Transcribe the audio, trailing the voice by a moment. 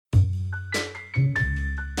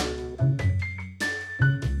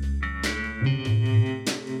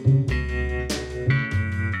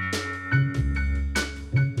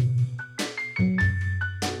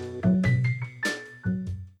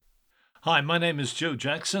Hi, my name is Joe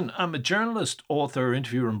Jackson. I'm a journalist, author,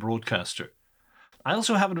 interviewer, and broadcaster. I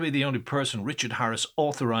also happen to be the only person Richard Harris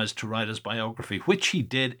authorised to write his biography, which he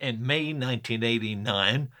did in May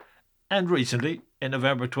 1989, and recently, in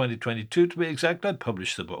November 2022 to be exact, I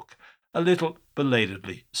published the book. A little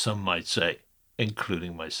belatedly, some might say,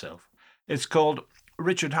 including myself. It's called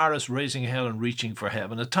Richard Harris Raising Hell and Reaching for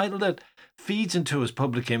Heaven, a title that feeds into his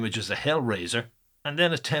public image as a hellraiser and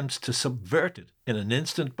then attempts to subvert it in an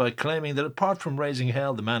instant by claiming that apart from raising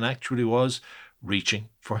hell, the man actually was reaching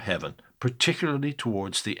for heaven, particularly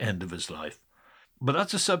towards the end of his life. But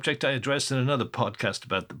that's a subject I addressed in another podcast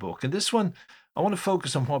about the book. In this one, I want to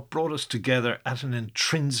focus on what brought us together at an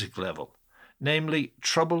intrinsic level, namely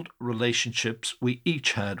troubled relationships we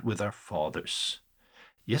each had with our fathers.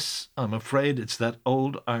 Yes, I'm afraid it's that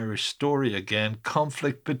old Irish story again,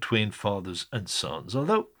 conflict between fathers and sons.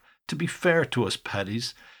 Although, to be fair to us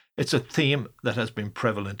Paddies, it's a theme that has been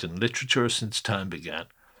prevalent in literature since time began.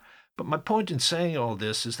 But my point in saying all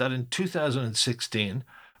this is that in 2016,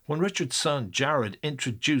 when Richard's son Jared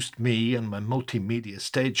introduced me and my multimedia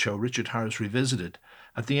stage show Richard Harris Revisited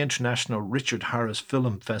at the International Richard Harris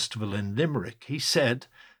Film Festival in Limerick, he said,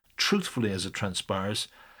 truthfully as it transpires,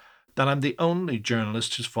 that I'm the only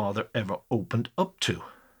journalist his father ever opened up to.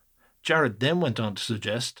 Jared then went on to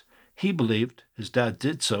suggest he believed his dad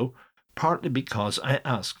did so partly because I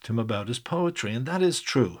asked him about his poetry, and that is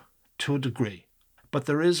true, to a degree. But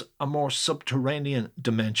there is a more subterranean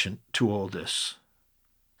dimension to all this.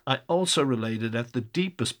 I also related at the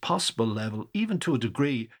deepest possible level, even to a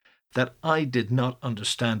degree that I did not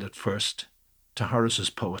understand at first, to Harris's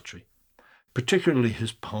poetry, particularly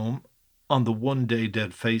his poem On the One Day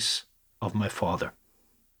Dead Face of My Father.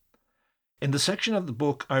 In the section of the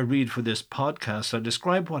book I read for this podcast, I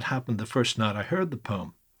describe what happened the first night I heard the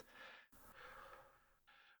poem.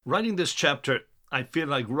 Writing this chapter, I feel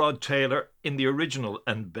like Rod Taylor in the original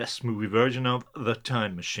and best movie version of The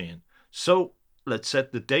Time Machine. So, let's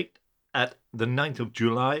set the date at the 9th of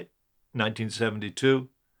July, 1972,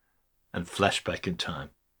 and flashback in time.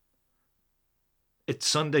 It's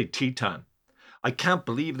Sunday tea time. I can't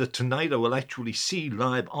believe that tonight I will actually see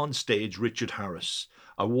live on stage Richard Harris.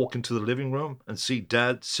 I walk into the living room and see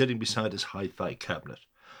Dad sitting beside his hi-fi cabinet.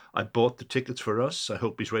 I bought the tickets for us. I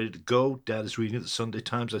hope he's ready to go. Dad is reading the Sunday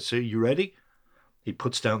Times. I say, "You ready?" He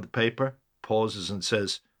puts down the paper, pauses and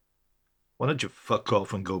says, "Why don't you fuck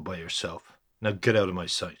off and go by yourself? Now get out of my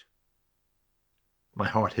sight." My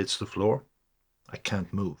heart hits the floor. I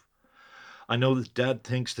can't move. I know that Dad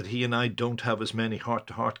thinks that he and I don't have as many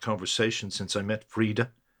heart-to-heart conversations since I met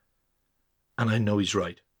Frida. And I know he's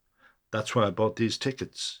right. That's why I bought these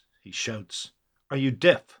tickets. He shouts, "Are you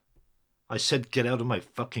deaf?" I said, "Get out of my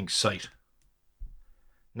fucking sight."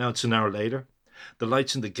 Now it's an hour later. The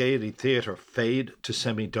lights in the Gaiety Theatre fade to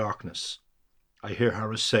semi-darkness. I hear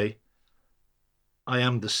Harris say, "I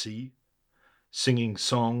am the sea, singing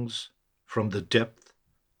songs from the depth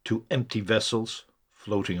to empty vessels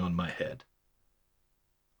floating on my head."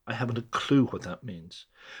 I haven't a clue what that means,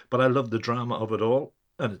 but I love the drama of it all,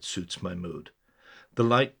 and it suits my mood. The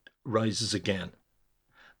light rises again.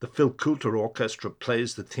 The Phil Coulter Orchestra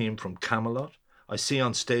plays the theme from Camelot. I see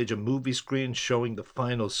on stage a movie screen showing the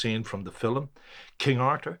final scene from the film. King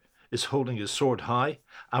Arthur is holding his sword high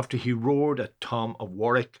after he roared at Tom of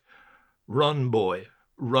Warwick, "Run, boy,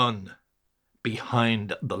 run,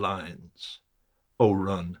 behind the lines. Oh,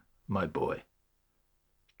 run, my boy."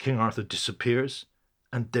 King Arthur disappears,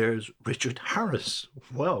 and there's Richard Harris.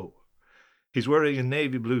 Whoa. He's wearing a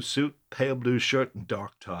navy blue suit, pale blue shirt, and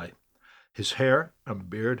dark tie. His hair and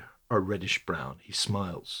beard are reddish brown. He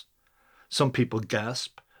smiles. Some people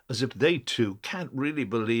gasp, as if they too can't really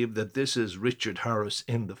believe that this is Richard Harris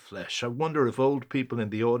in the flesh. I wonder if old people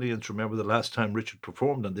in the audience remember the last time Richard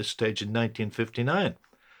performed on this stage in 1959,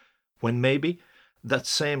 when maybe that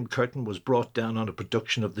same curtain was brought down on a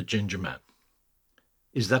production of The Ginger Man.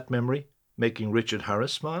 Is that memory making Richard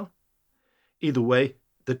Harris smile? Either way,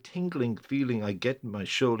 the tingling feeling I get in my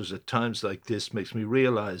shoulders at times like this makes me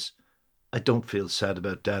realize I don't feel sad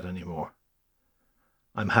about Dad anymore.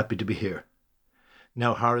 I'm happy to be here.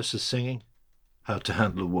 Now Harris is singing How to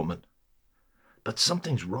Handle a Woman. But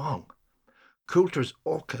something's wrong. Coulter's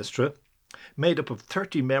orchestra, made up of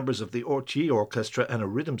 30 members of the RTE Orchestra and a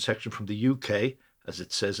rhythm section from the UK, as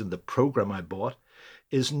it says in the programme I bought,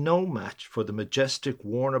 is no match for the majestic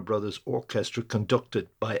Warner Brothers Orchestra conducted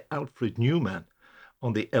by Alfred Newman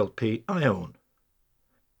on the LP I own.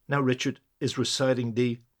 Now Richard is reciting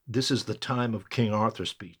the "This is the Time of King Arthur"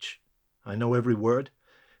 speech. I know every word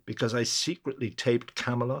because I secretly taped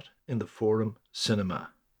Camelot in the Forum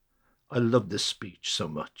Cinema. I love this speech so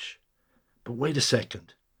much. But wait a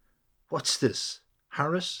second. What's this?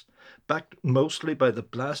 Harris, backed mostly by the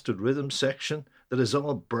blasted rhythm section that is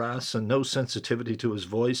all brass and no sensitivity to his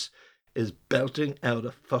voice, is belting out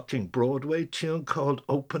a fucking Broadway tune called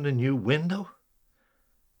Open a New Window?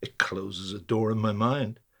 It closes a door in my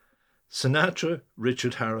mind. Sinatra,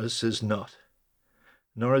 Richard Harris, is not.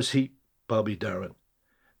 Nor is he Bobby Darin.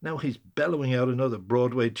 Now he's bellowing out another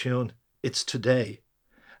Broadway tune, It's Today,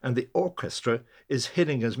 and the orchestra is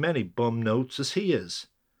hitting as many bum notes as he is.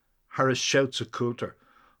 Harris shouts at Coulter,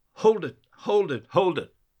 "Hold it, hold it, hold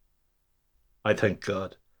it." I thank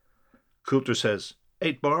God. Coulter says,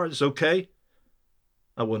 8 bars, okay?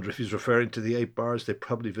 I wonder if he's referring to the 8 bars they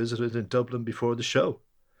probably visited in Dublin before the show.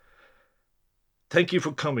 Thank you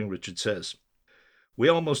for coming, Richard says. We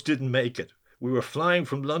almost didn't make it. We were flying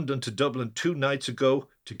from London to Dublin 2 nights ago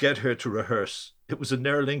to get here to rehearse. It was an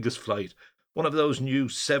Aer Lingus flight, one of those new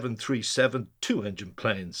 737 two-engine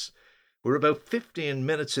planes. We were about 15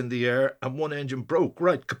 minutes in the air and one engine broke,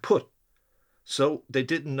 right kaput. So they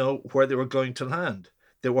didn't know where they were going to land.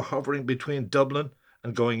 They were hovering between Dublin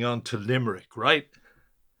and going on to Limerick, right?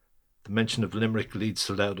 The mention of Limerick leads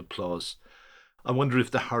to loud applause. I wonder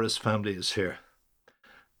if the Harris family is here.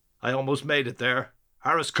 I almost made it there.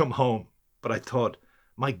 Harris come home. But I thought,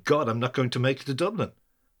 my God, I'm not going to make it to Dublin.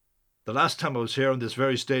 The last time I was here on this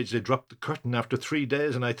very stage, they dropped the curtain after 3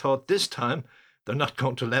 days, and I thought this time they're not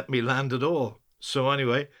going to let me land at all. So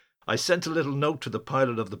anyway, I sent a little note to the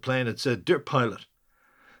pilot of the plane and said, "Dear pilot,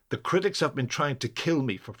 the critics have been trying to kill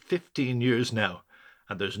me for 15 years now,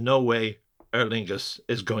 and there's no way Aer Lingus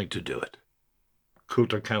is going to do it."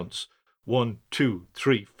 Coulter counts 1, 2,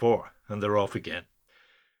 3, 4, and they're off again.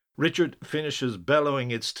 Richard finishes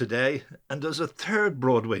bellowing It's Today and does a third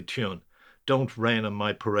Broadway tune, Don't Rain on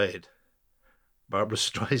My Parade. Barbra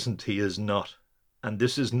Streisand he is not, and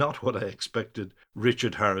this is not what I expected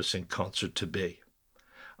Richard Harris in concert to be.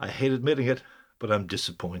 I hate admitting it, but I'm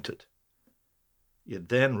disappointed. Yet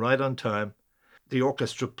then, right on time, the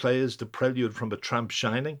orchestra plays the prelude from A Tramp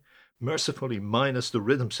Shining, mercifully minus the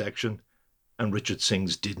rhythm section, and Richard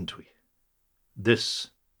sings Didn't We? This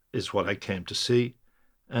is what I came to see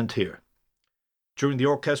and hear. During the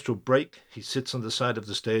orchestral break, he sits on the side of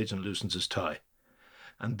the stage and loosens his tie.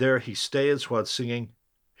 And there he stays while singing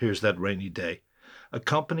Here's That Rainy Day,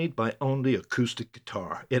 accompanied by only acoustic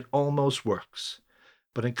guitar. It almost works.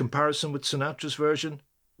 But in comparison with Sinatra's version,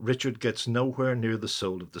 Richard gets nowhere near the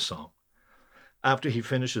soul of the song. After he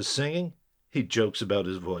finishes singing, he jokes about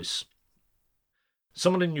his voice.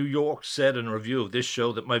 Someone in New York said in a review of this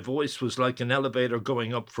show that my voice was like an elevator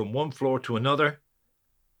going up from one floor to another,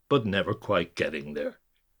 but never quite getting there.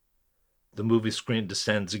 The movie screen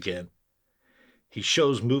descends again. He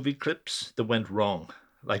shows movie clips that went wrong,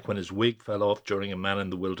 like when his wig fell off during A Man in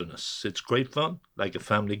the Wilderness. It's great fun, like a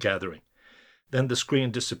family gathering. Then the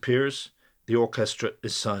screen disappears. The orchestra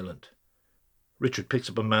is silent. Richard picks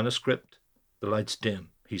up a manuscript. The lights dim.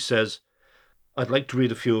 He says, "I'd like to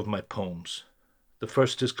read a few of my poems. The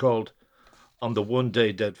first is called On the One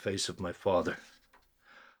Day Dead Face of My Father.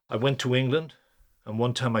 I went to England, and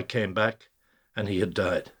one time I came back, and he had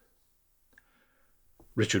died."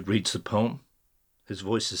 Richard reads the poem. His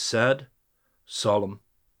voice is sad, solemn,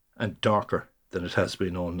 and darker than it has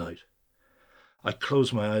been all night. I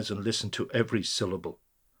close my eyes and listen to every syllable.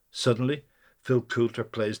 Suddenly, Phil Coulter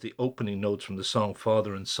plays the opening notes from the song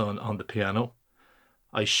Father and Son on the piano.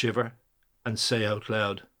 I shiver and say out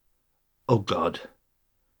loud, "Oh God."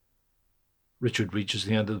 Richard reaches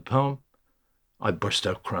the end of the poem. I burst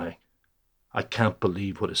out crying. I can't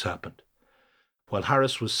believe what has happened. While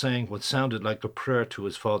Harris was saying what sounded like a prayer to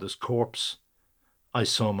his father's corpse, I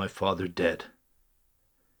saw my father dead.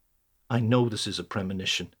 I know this is a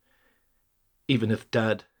premonition, even if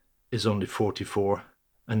Dad is only 44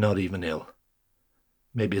 and not even ill.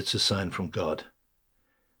 Maybe it's a sign from God.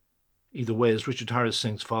 Either way, as Richard Harris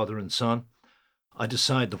sings Father and Son, I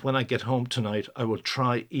decide that when I get home tonight, I will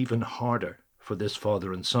try even harder for this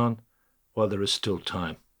father and son while there is still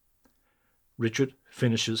time. Richard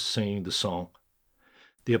finishes singing the song.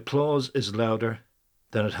 The applause is louder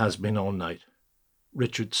than it has been all night.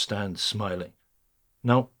 Richard stands smiling.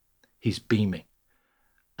 No, he's beaming,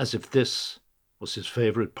 as if this was his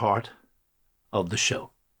favourite part of the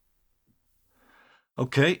show.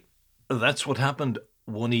 Okay, that's what happened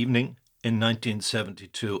one evening in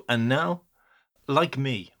 1972. And now, like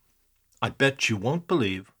me, I bet you won't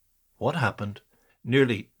believe what happened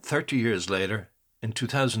nearly 30 years later in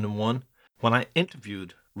 2001 when I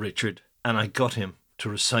interviewed Richard and I got him to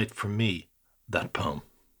recite for me that poem.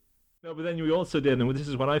 No, but then you also did, and this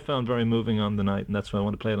is what I found very moving on the night, and that's why I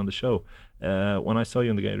want to play it on the show. When I saw you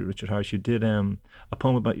in the game, Richard Harris, you did a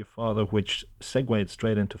poem about your father, which segued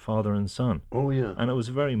straight into father and son. Oh yeah, And it was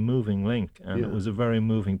a very moving link, and it yeah, was a very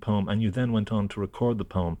moving poem. And you then went on to record the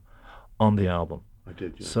poem on the album. I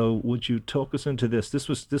did. Yeah. So would you talk us into this? This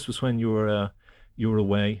was when you were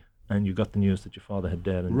away, and you got the news that your father had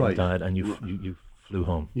dead and Right. died, and Right. you flew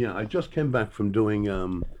home. Yeah, I just came back from doing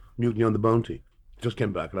Mutiny on the Bounty. Just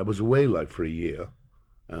came back, and I was away like for a year.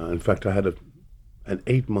 In fact, I had an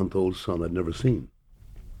 8-month-old son I'd never seen,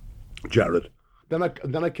 Jared. Then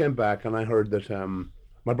I came back, and I heard that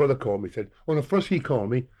my brother called me. Said, "Oh no!" First he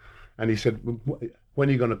called me, and he said, "When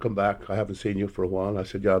are you going to come back? I haven't seen you for a while." I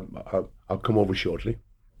said, "Yeah, I'll come over shortly."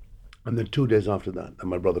 And then 2 days after that,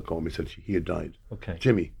 and my brother called me. Said he had died. Okay.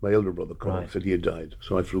 Jimmy, my elder brother, called. Right. Said he had died.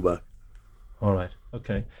 So I flew back. All right.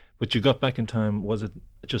 Okay. But you got back in time. Was it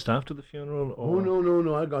just after the funeral, Oh or?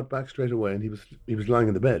 no! I got back straight away, and he was lying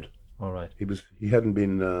in the bed. All right. He hadn't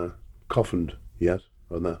been coffined yet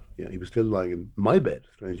or that. Yeah, he was still lying in my bed.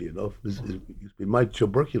 Strangely enough, it used to be my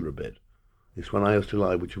tubercular bed. It's when I used to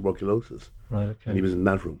lie with tuberculosis, Right. and Okay. he was in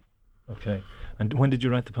that room. Okay. And when did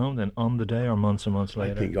you write the poem then? On the day or months I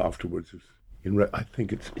later? think afterwards, I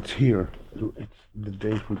think it's here. The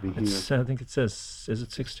date would be here. I think it says. Is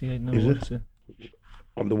it 68? No. Is it? What's it?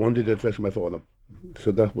 On the one day that addressed my father.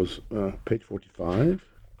 So that was page 45.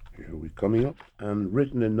 Here we're coming up, and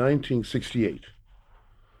written in 1968.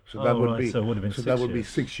 So that Oh, would right, be so it would have been so 6 that would be years.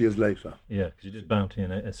 6 years later. Yeah, because you did Bounty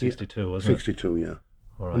in 62, wasn't it? 62, yeah.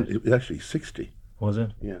 All right. It was actually 60. Was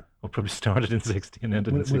it? Yeah. Well, probably started in 60 and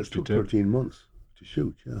ended in Well, it took 62. 13 months to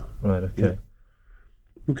shoot, yeah. Right. Okay.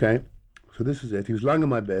 Okay, so this is it. He was lying on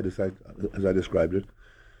my bed as I described it.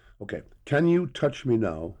 Okay, can you touch me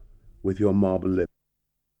now with your marble lips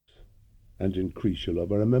and increase your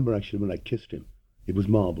love? I remember actually when I kissed him, it was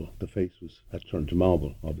marble. The face had turned to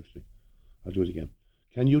marble, obviously. I'll do it again.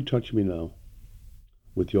 Can you touch me now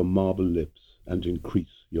with your marble lips and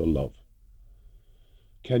increase your love?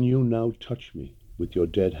 Can you now touch me with your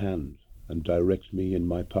dead hand and direct me in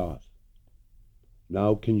my path?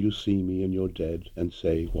 Now can you see me in your dead and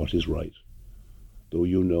say what is right, though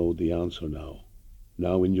you know the answer now.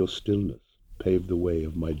 Now in your stillness pave the way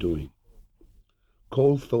of my doing.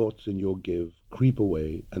 Cold thoughts in your give creep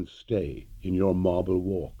away and stay in your marble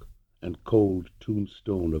walk and cold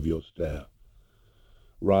tombstone of your stair.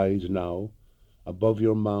 Rise now above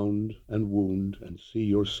your mound and wound and see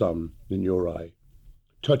your son in your eye.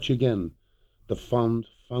 Touch again the fond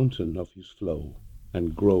fountain of his flow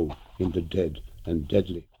and grow in the dead and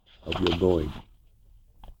deadly of your going.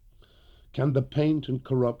 Can the paint and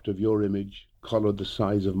corrupt of your image color the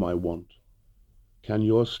size of my want? Can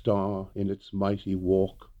your star in its mighty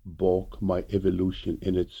walk balk my evolution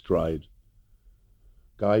in its stride?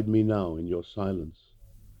 Guide me now in your silence.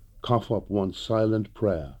 Cough up one silent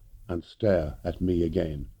prayer and stare at me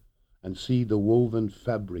again, and see the woven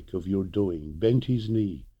fabric of your doing bend his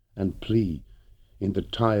knee and plea in the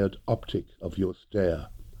tired optic of your stare,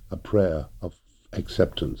 a prayer of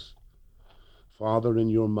acceptance. Farther in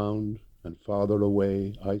your mound and farther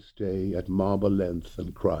away I stay at marble length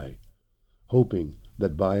and cry, hoping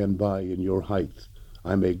that by and by in your height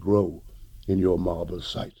I may grow in your marble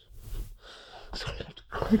sight. Sorry, I have to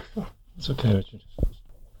cry. It's okay, Richard.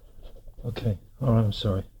 Okay. All right. I'm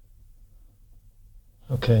sorry.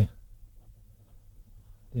 Okay.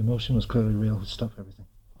 The emotion was clearly real. Stop everything.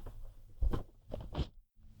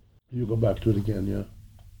 You go back to it again, yeah.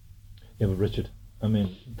 Yeah, but Richard, I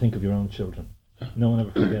mean, think of your own children. No one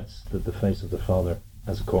ever forgets the face of the father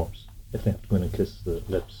as a corpse. If they have to go in and kiss the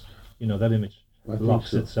lips, you know that image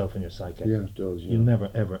locks itself in your psyche. Yeah, it does. Yeah. You'll never,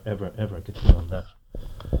 ever, ever, ever get beyond that.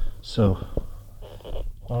 So,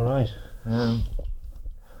 all right.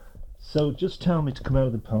 So just tell me to come out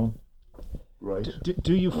of the poem. Right.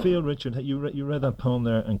 Do you feel, Richard, that you read that poem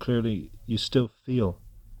there, and clearly you still feel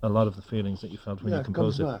a lot of the feelings that you felt when you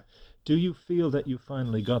composed it? Back. Do you feel that you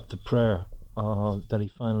finally got the prayer, that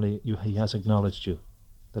he has acknowledged you,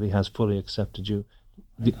 that he has fully accepted you?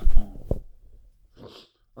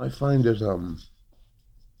 I find it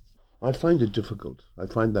difficult. I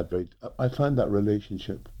find that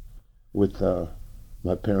relationship with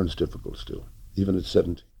my parents difficult still, even at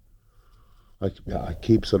 70. I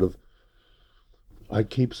keep sort of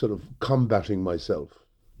combating myself.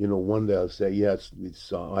 You know, one day I'll say, yes,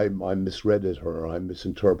 I misread it, or I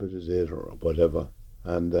misinterpreted it, or whatever,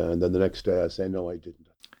 and then the next day I say, no, I didn't.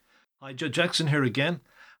 Hi, Joe Jackson here again.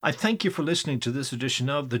 I thank you for listening to this edition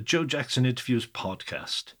of the Joe Jackson Interviews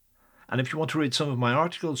podcast. And if you want to read some of my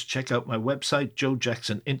articles, check out my website,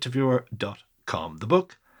 joejacksoninterviewer.com. The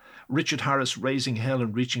book, Richard Harris' Raising Hell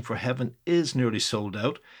and Reaching for Heaven is nearly sold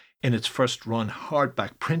out in its first run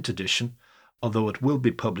hardback print edition, although it will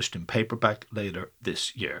be published in paperback later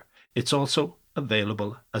this year. It's also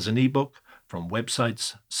available as an ebook from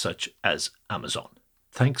websites such as Amazon.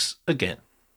 Thanks again.